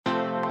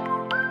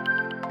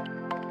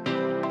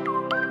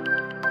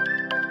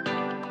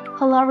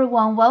Hello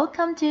everyone,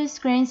 welcome to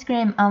Screen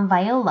Scream. I'm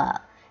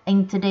Viola.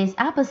 In today's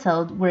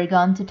episode, we're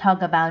going to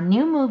talk about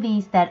new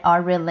movies that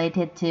are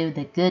related to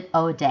the good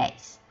old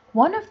days.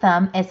 One of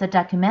them is a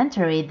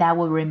documentary that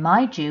will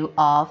remind you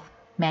of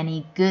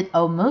many good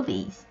old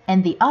movies,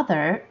 and the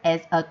other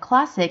is a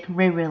classic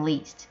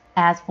re-released.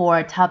 As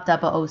for Top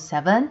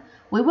 007,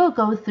 we will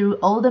go through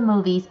all the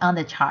movies on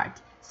the chart,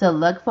 so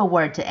look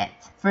forward to it.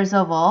 First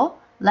of all,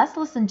 let's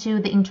listen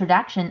to the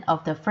introduction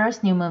of the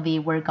first new movie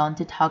we're going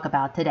to talk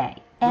about today.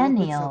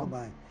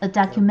 Ennio, a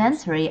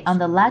documentary on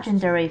the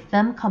legendary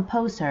film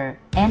composer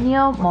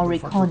Ennio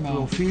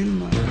Morricone.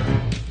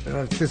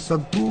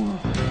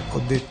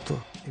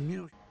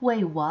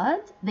 Wait,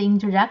 what? The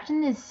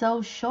introduction is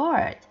so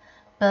short,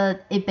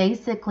 but it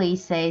basically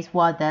says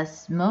what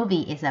this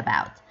movie is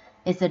about.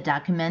 It's a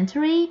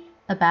documentary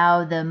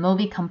about the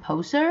movie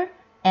composer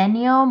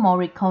Ennio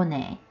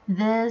Morricone.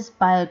 This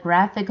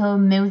biographical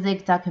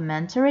music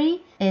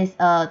documentary is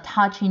a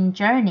touching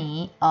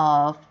journey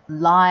of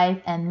life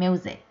and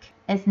music.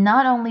 It's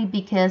not only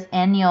because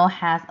Ennio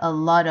has a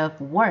lot of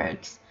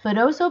works, but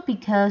also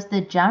because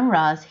the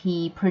genres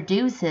he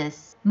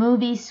produces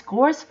movie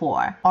scores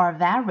for are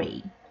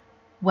varied.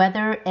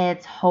 Whether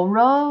it's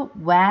horror,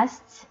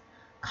 west,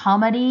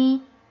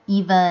 comedy,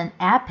 even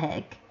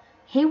epic,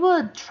 he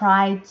would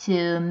try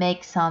to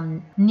make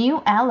some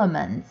new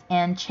elements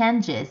and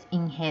changes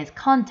in his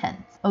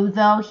content.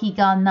 Although he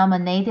got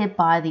nominated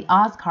by the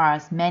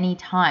Oscars many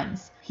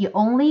times, he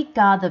only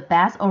got the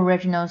Best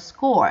Original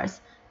Scores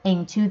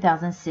in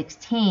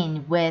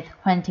 2016 with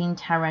Quentin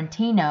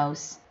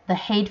Tarantino's The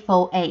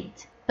Hateful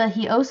Eight. But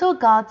he also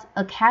got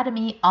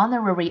Academy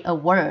Honorary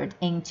Award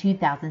in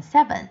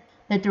 2007.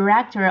 The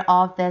director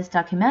of this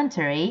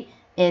documentary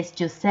is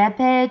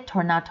Giuseppe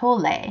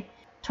Tornatore.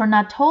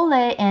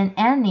 Tornatore and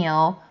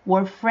Ennio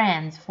were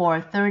friends for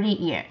 30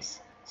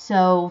 years.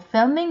 So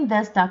filming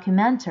this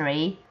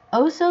documentary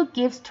also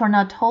gives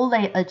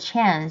Tornatore a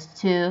chance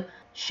to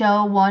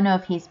show one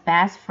of his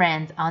best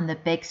friends on the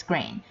big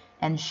screen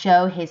and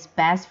show his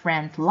best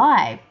friends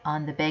live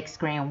on the big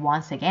screen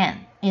once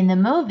again. In the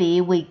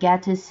movie, we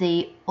get to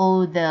see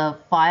all the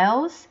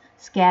files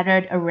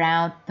scattered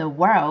around the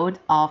world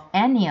of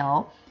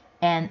Ennio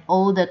and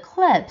all the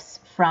clips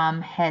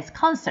from his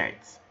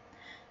concerts.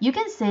 You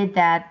can say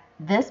that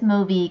this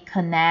movie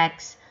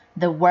connects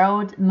the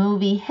world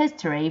movie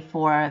history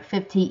for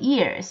 50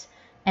 years,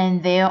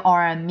 and there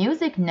are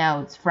music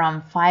notes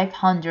from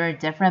 500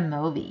 different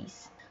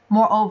movies.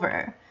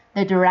 Moreover,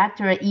 the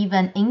director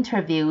even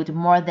interviewed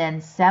more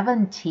than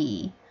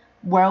 70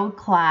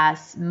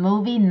 world-class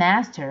movie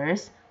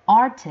masters,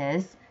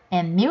 artists,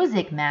 and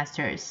music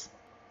masters.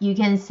 You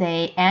can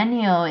say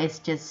Ennio is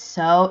just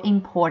so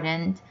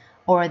important,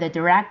 or the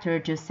director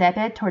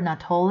Giuseppe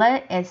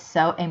Tornatore is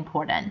so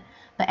important.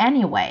 But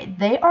anyway,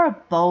 they are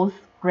both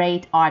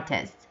great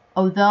artists.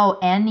 Although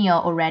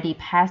Ennio already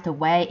passed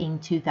away in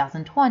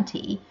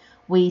 2020,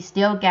 we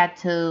still get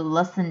to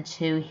listen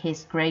to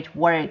his great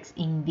works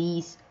in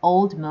these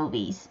old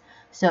movies.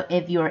 So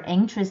if you're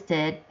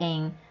interested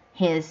in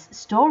his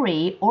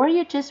story or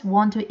you just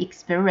want to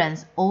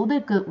experience all the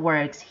good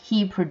works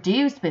he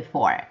produced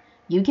before,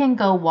 you can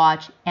go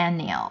watch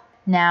Ennio.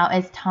 Now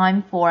it's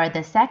time for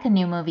the second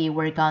new movie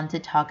we're going to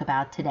talk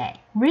about today,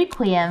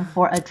 Requiem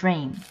for a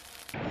Dream.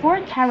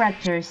 Four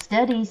character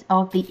studies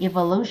of the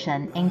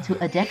evolution into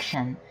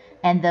addiction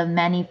and the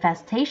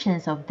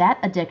manifestations of that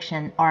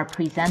addiction are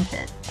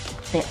presented.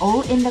 They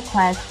all in the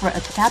quest for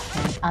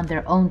acceptance on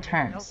their own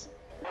terms.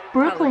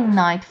 Brooklyn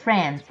Knight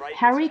friends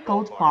Harry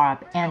Goldfarb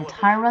and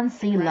Tyrone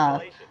C.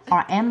 Love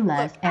are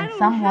aimless and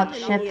somewhat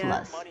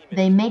shiftless.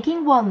 They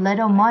making what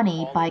little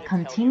money by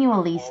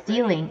continually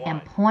stealing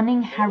and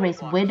pawning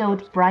Harry's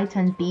widowed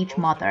Brighton Beach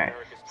mother,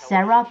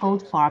 Sarah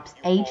Goldfarb's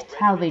aged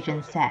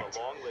television set,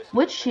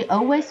 which she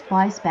always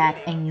buys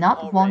back in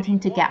not wanting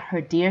to get her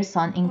dear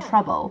son in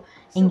trouble,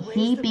 in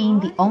he being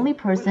the only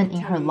person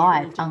in her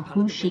life on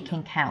who she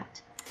can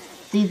count.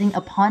 Seizing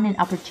upon an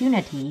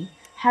opportunity,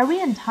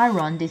 Harry and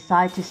Tyrone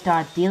decide to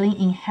start dealing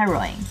in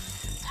heroin.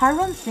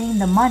 Tyrone seeing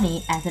the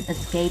money as an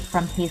escape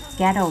from his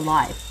ghetto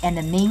life and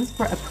a means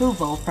for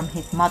approval from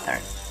his mother.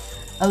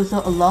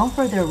 Also along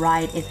for the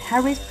ride is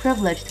Harry's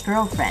privileged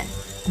girlfriend,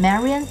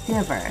 Marion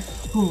Silver,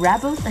 who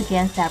rebels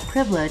against that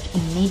privilege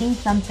in needing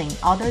something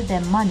other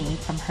than money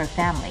from her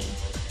family.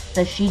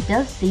 But she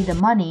does see the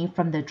money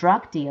from the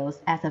drug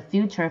deals as a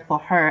future for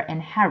her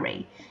and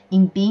Harry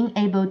in being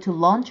able to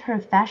launch her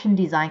fashion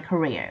design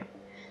career.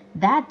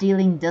 That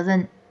dealing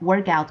doesn't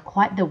work out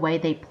quite the way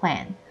they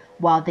plan,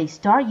 while they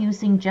start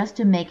using just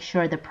to make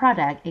sure the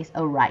product is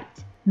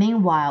alright.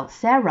 Meanwhile,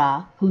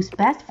 Sarah, whose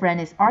best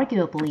friend is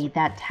arguably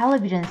that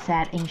television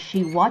set in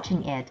she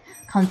watching it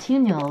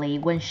continually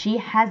when she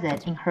has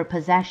it in her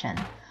possession,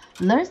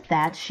 learns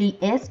that she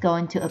is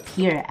going to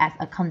appear as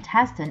a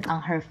contestant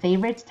on her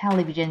favorite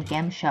television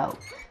game show,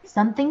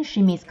 something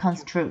she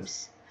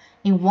misconstrues.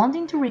 In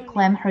wanting to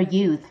reclaim her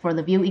youth for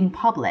the viewing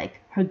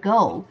public, her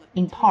goal,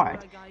 in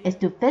part, is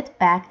to fit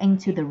back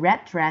into the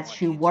red dress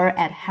she wore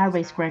at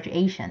Harry's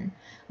graduation,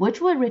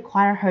 which would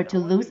require her to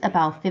lose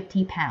about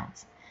 50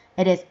 pounds.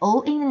 It is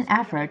all in an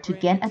effort to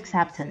gain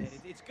acceptance,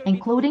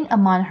 including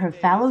among her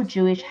fellow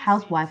Jewish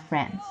housewife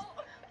friends.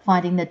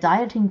 Finding the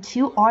dieting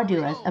too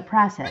arduous a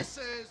process,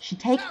 she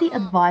takes the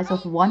advice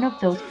of one of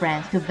those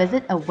friends to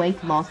visit a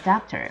weight loss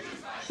doctor.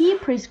 He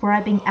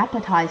prescribing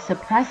appetite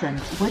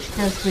suppressants, which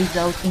does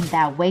result in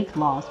that weight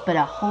loss, but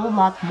a whole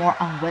lot more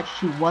on which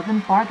she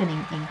wasn't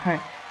bargaining in her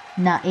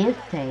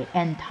naivete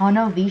and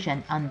tunnel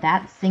vision on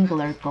that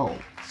singular goal.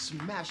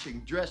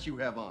 Smashing dress you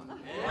have on.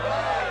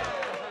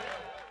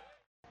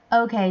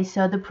 Okay,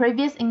 so the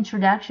previous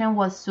introduction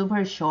was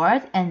super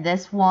short and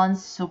this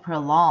one's super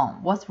long.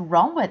 What's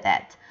wrong with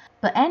it?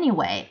 But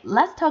anyway,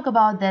 let's talk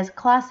about this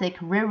classic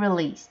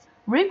re-release.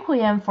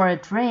 Requiem for a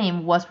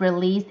Dream was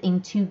released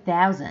in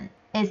 2000.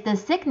 It's the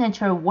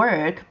signature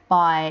work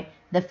by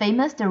the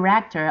famous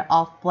director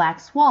of Black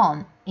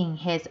Swan in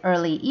his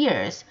early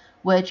years,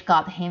 which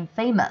got him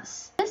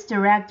famous. This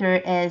director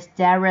is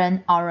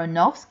Darren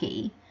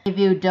Aronofsky. If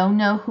you don't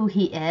know who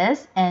he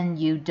is and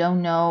you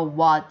don't know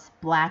what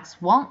Black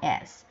Swan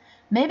is,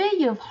 maybe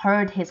you've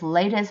heard his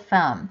latest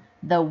film,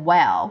 The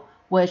Whale,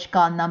 which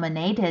got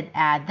nominated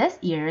at this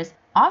year's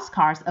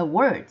Oscars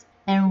Awards,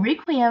 and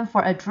Requiem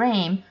for a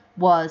Dream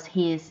was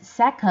his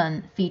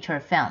second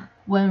feature film.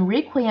 When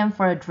Requiem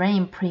for a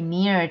Dream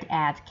premiered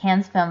at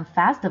Cannes Film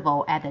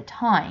Festival at the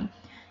time,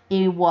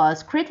 it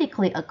was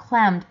critically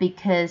acclaimed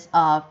because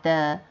of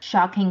the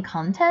shocking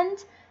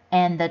content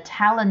and the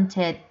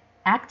talented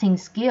acting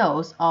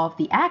skills of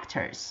the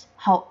actors.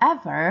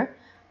 However,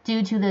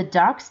 due to the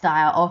dark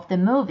style of the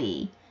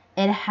movie,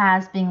 it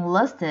has been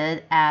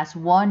listed as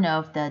one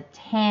of the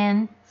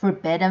 10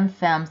 forbidden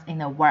films in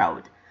the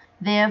world.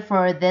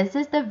 Therefore, this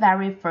is the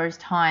very first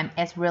time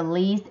it's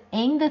released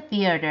in the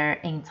theater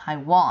in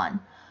Taiwan.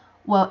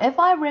 Well, if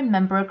I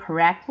remember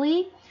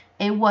correctly,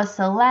 it was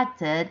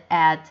selected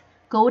at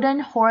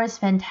Golden Horse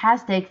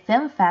Fantastic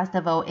Film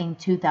Festival in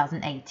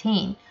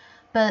 2018,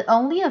 but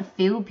only a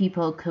few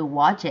people could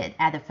watch it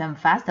at the film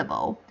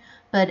festival.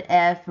 But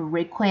if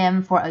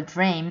Requiem for a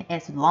Dream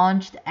is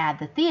launched at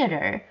the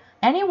theater,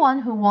 anyone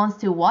who wants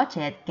to watch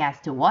it gets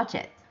to watch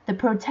it. The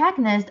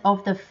protagonist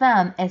of the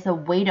film is a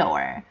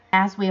widower.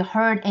 As we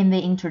heard in the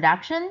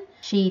introduction,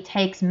 she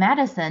takes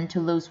medicine to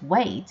lose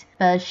weight,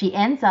 but she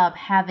ends up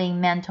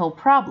having mental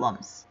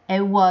problems.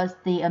 It was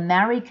the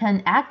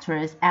American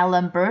actress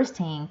Ellen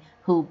Burstyn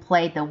who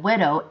played the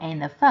widow in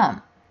the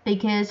film.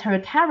 Because her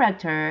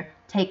character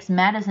takes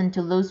medicine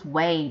to lose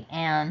weight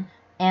and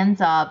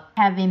ends up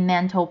having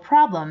mental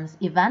problems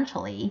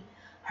eventually,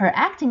 her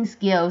acting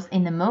skills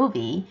in the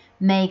movie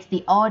makes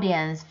the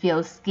audience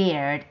feel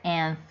scared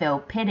and feel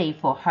pity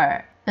for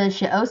her. But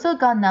she also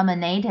got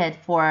nominated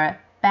for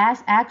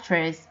Best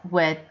Actress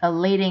with a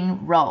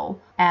leading role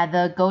at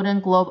the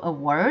Golden Globe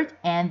Award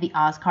and the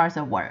Oscars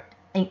Award.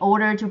 In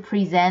order to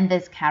present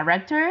this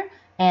character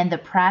and the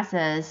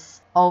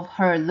process of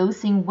her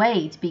losing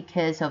weight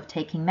because of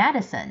taking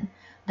medicine,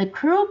 the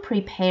crew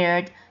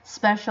prepared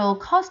special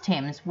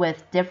costumes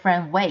with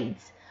different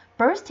weights.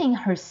 Burstyn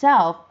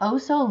herself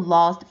also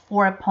lost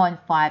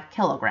 4.5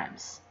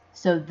 kilograms.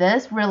 So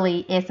this really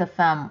is a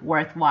film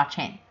worth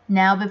watching.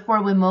 Now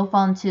before we move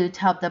on to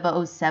Top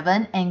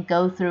 007 and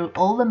go through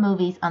all the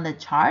movies on the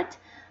chart,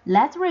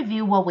 let's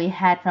review what we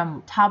had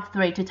from top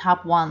 3 to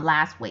top 1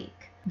 last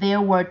week.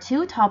 There were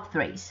 2 top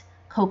 3s,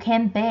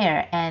 Cocaine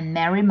Bear and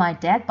Marry My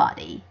Dead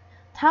Body.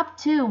 Top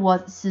 2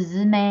 was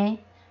Suzume,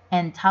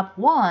 and top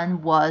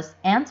 1 was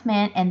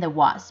Ant-Man and the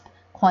Wasp,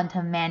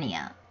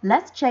 Quantumania.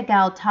 Let's check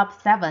out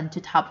top 7 to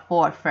top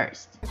 4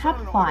 first. Top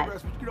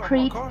 5,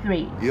 Creed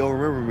 3. You don't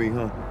remember me,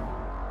 huh?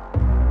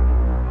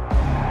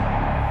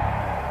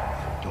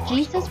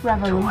 Jesus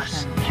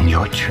Revolution. In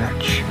your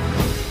church,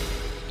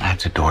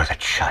 that's a door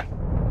that's shut.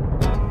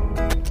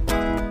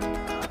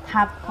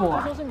 Top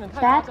 4,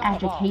 Bad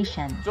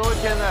Education. 最后一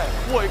天呢，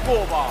过一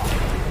过吧。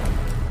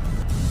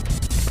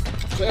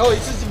最后一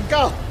次警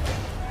告。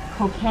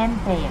 Cocaine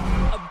Bear.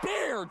 A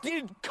bear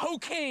did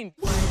cocaine.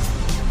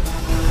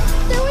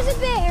 There was a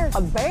bear.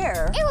 A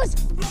bear? It was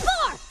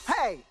far.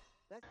 Hey!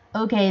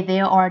 Okay,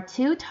 there are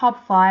 2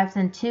 top 5s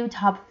and 2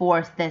 top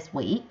 4s this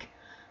week.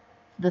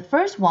 The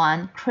first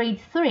one, Creed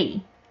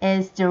 3,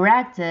 is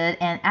directed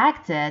and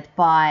acted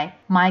by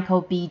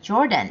Michael B.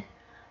 Jordan.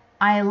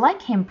 I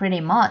like him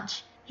pretty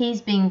much.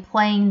 He's been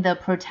playing the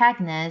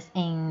protagonist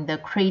in the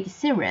Creed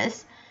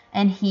series,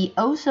 and he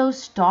also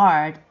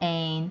starred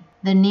in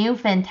the new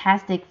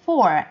Fantastic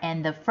Four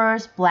and the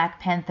first Black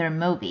Panther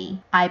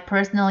movie. I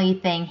personally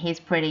think he's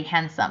pretty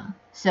handsome.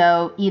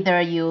 So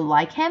either you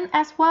like him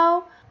as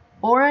well,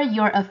 or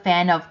you're a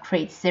fan of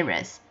Creed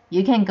series.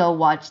 You can go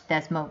watch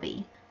this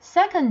movie.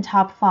 Second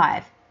top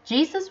 5,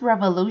 Jesus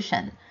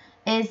Revolution,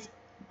 is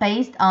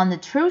based on the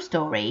true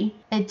story.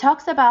 It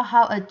talks about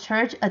how a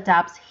church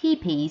adopts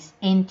hippies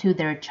into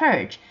their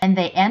church and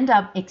they end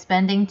up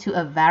expanding to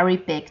a very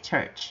big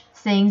church.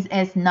 Since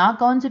it's not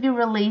going to be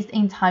released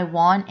in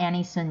Taiwan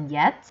any soon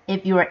yet,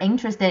 if you are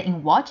interested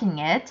in watching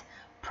it,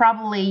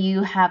 probably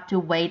you have to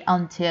wait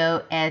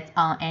until it's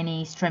on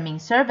any streaming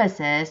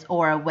services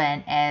or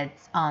when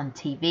it's on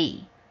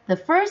TV. The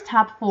first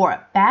top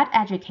 4, Bad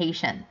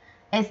Education.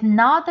 It's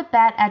not the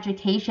Bad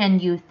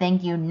Education you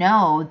think you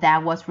know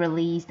that was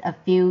released a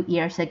few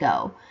years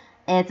ago.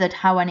 It's a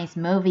Taiwanese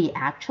movie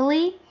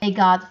actually. It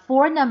got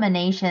 4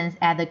 nominations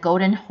at the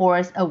Golden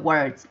Horse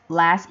Awards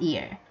last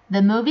year.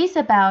 The movie's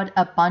about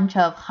a bunch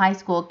of high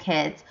school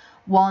kids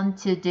want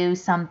to do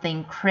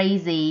something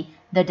crazy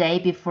the day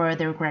before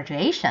their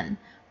graduation,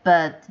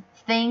 but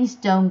things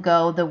don't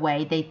go the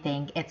way they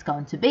think it's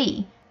going to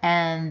be,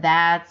 and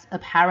that's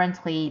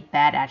apparently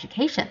Bad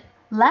Education.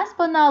 Last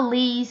but not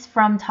least,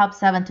 from top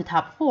 7 to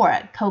top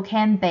 4,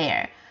 Cocaine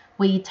Bear.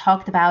 We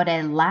talked about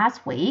it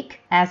last week.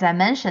 As I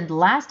mentioned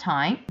last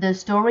time, the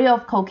story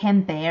of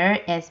Cocaine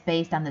Bear is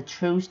based on the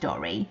true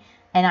story.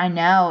 And I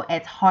know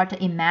it's hard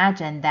to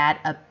imagine that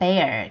a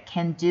bear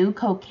can do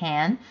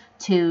cocaine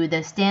to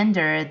the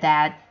standard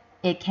that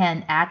it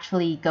can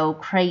actually go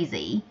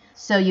crazy.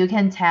 So you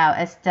can tell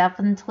it's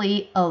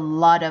definitely a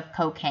lot of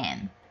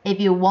cocaine. If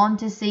you want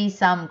to see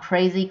some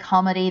crazy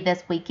comedy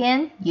this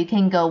weekend, you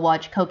can go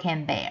watch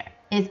Cocaine Bear.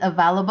 It's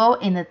available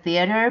in the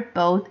theater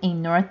both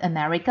in North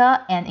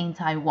America and in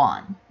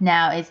Taiwan.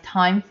 Now it's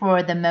time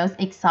for the most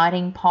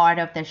exciting part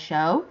of the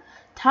show,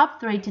 top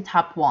 3 to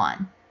top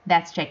 1.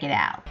 Let's check it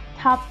out.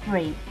 Top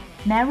 3,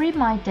 Marry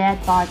My Dead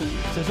Body.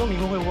 沈说明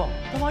会问，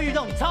他妈遇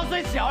到你超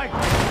水小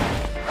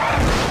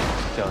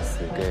叫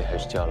死 gay 还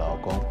是叫老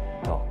公？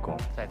老公。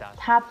再大。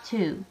Top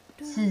 2,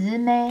 死姊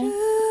妹。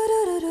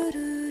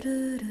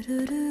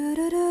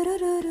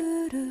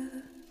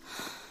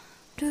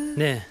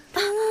ねえ、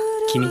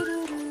君。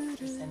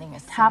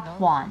Top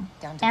 1,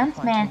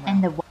 Ant-Man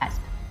and the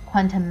Wasp,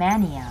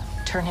 Quantumania.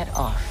 Turn it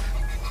off.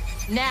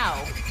 Now!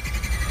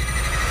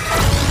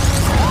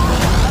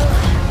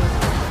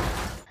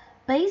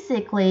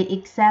 Basically,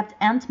 except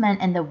Ant-Man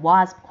and the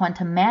Wasp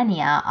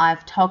Quantumania,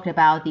 I've talked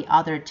about the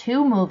other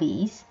 2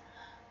 movies.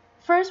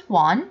 First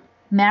one,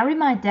 Marry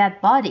My Dead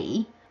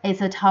Body,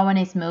 is a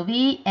Taiwanese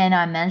movie, and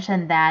I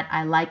mentioned that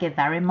I like it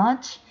very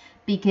much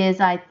because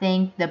I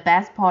think the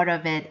best part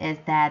of it is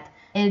that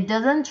it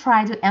doesn't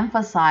try to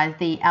emphasize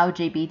the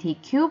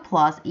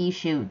LGBTQ+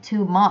 issue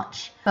too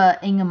much,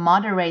 but in a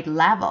moderate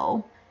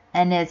level,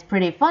 and it's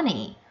pretty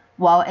funny.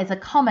 Well, it's a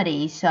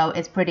comedy, so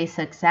it's pretty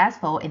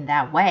successful in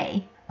that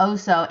way.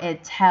 Also,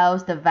 it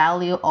tells the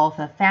value of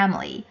a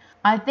family.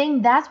 I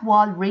think that's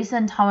what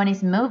recent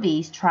Taiwanese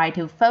movies try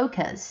to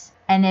focus.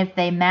 And if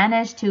they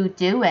manage to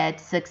do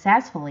it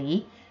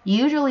successfully,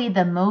 usually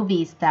the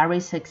movie is very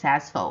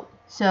successful.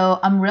 So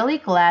I'm really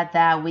glad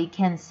that we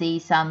can see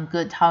some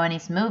good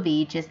Taiwanese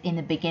movie just in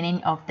the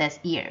beginning of this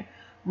year.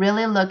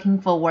 Really looking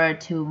forward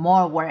to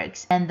more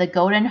works and the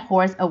Golden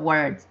Horse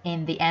Awards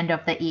in the end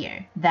of the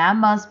year. That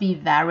must be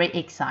very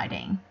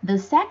exciting. The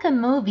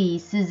second movie,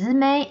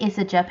 Suzume, is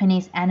a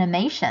Japanese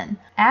animation.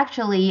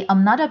 Actually,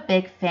 I'm not a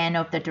big fan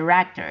of the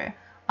director.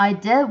 I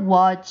did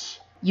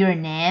watch Your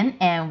Name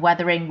and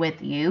Weathering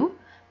with You,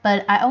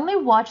 but I only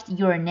watched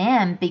Your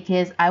Name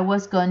because I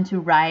was going to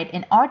write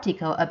an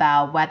article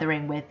about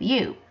Weathering with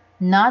You.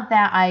 Not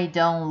that I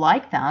don't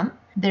like them,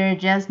 they're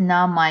just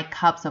not my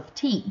cups of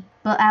tea.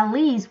 But at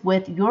least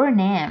with Your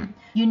Name,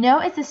 you know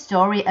it's a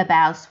story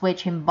about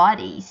switching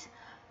bodies.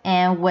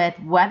 And with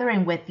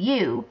Weathering with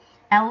You,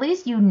 at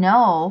least you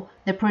know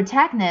the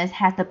protagonist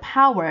has the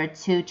power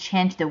to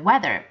change the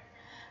weather.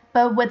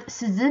 But with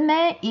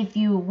Suzume, if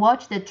you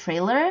watch the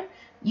trailer,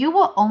 you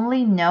will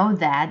only know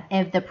that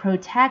if the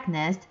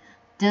protagonist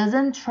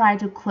doesn't try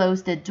to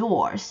close the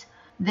doors,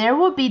 there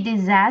will be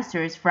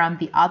disasters from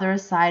the other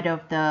side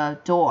of the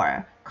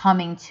door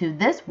coming to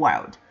this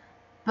world.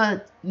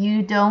 But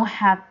you don't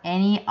have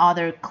any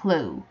other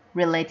clue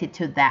related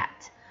to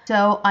that.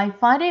 So I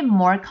find it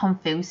more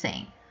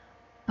confusing.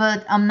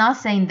 But I'm not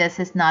saying this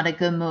is not a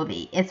good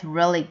movie. It's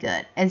really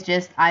good. It's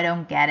just I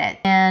don't get it.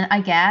 And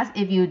I guess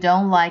if you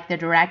don't like the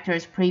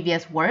director's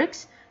previous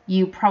works,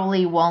 you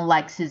probably won't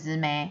like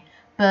Suzume.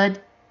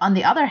 But on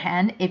the other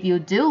hand, if you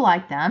do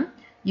like them,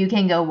 you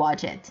can go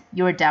watch it.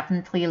 You'll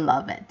definitely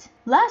love it.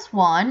 Last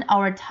one,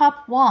 our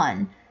top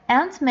 1,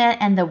 Ant-Man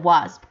and the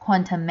Wasp,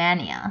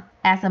 Quantumania.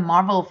 As a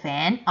Marvel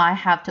fan, I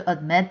have to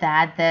admit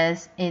that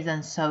this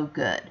isn't so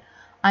good.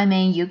 I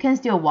mean, you can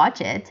still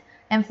watch it.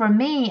 And for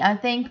me, I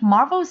think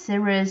Marvel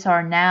series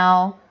are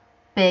now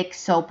big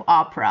soap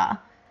opera.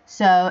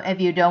 So if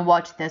you don't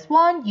watch this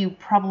one, you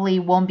probably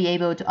won't be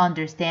able to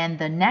understand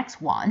the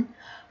next one.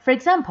 For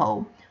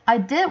example, I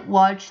did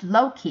watch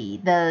Loki,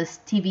 the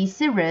TV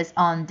series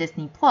on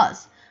Disney+,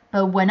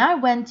 but when I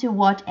went to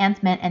watch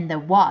Ant-Man and the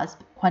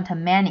Wasp,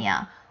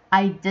 Quantumania,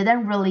 I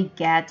didn't really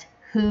get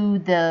who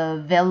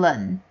the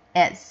villain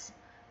is.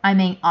 I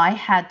mean, I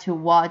had to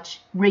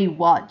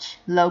rewatch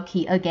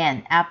Loki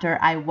again after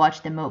I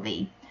watched the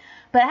movie.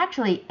 But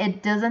actually,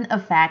 it doesn't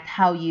affect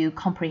how you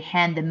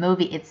comprehend the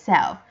movie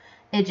itself.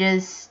 It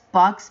just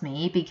bugs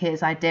me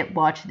because I did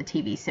watch the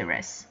TV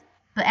series.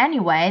 But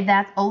anyway,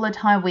 that's all the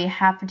time we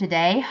have for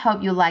today.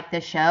 Hope you liked the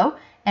show.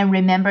 And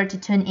remember to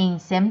tune in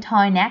same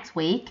time next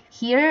week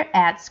here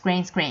at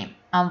Screen Scream.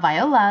 I'm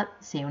Viola.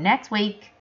 See you next week.